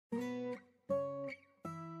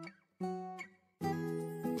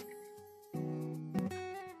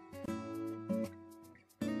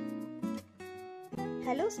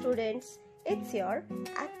Hello students, it's your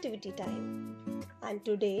activity time and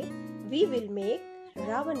today we will make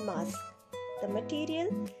Ravana mask. The material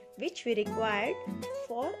which we required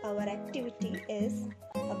for our activity is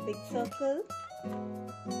a big circle,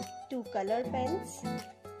 2 color pens,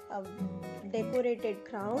 a decorated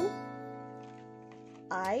crown,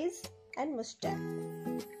 eyes and mustache,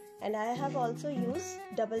 and I have also used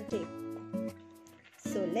double tape.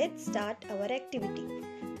 So let's start our activity.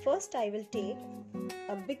 First I will take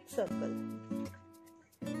a big circle.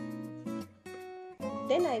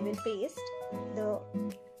 Then I will paste the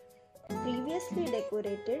previously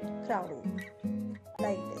decorated crown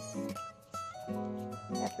like this.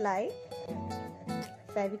 Apply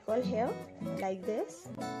Fevicol here like this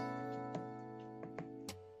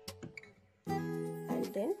and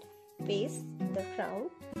then paste the crown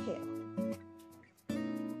here.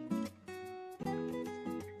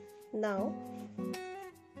 Now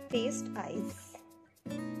paste eyes.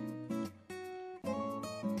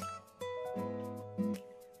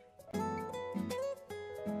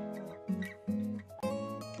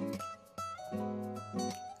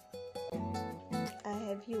 I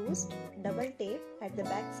have used double tape at the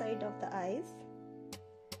back side of the eyes.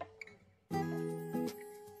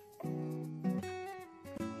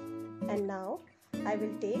 And now I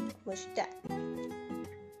will take mustache.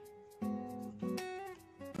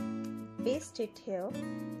 Paste it here.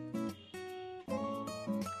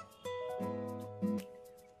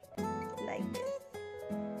 Like this.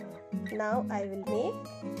 Now I will make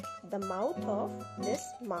the mouth of this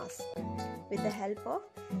mask with the help of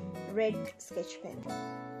red sketch pen.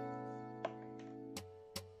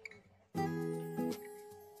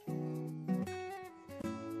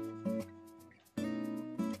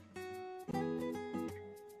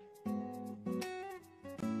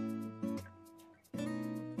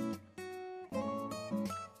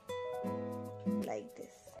 Like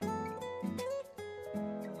this.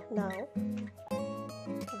 Now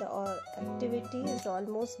the activity is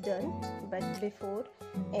almost done, but before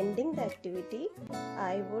ending the activity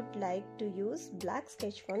I would like to use black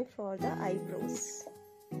sketch pen for the eyebrows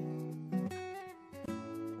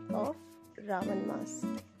of Ravana mask.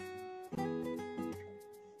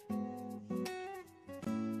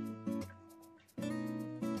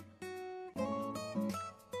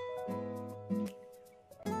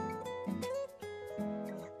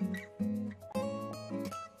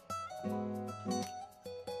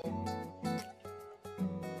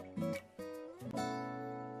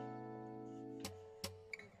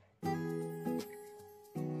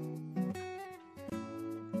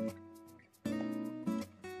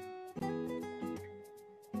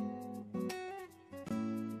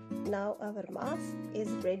 Now our mask is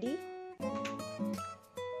ready.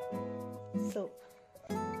 So,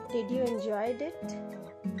 did you enjoyed it?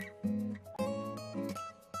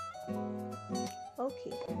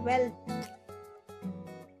 Okay, well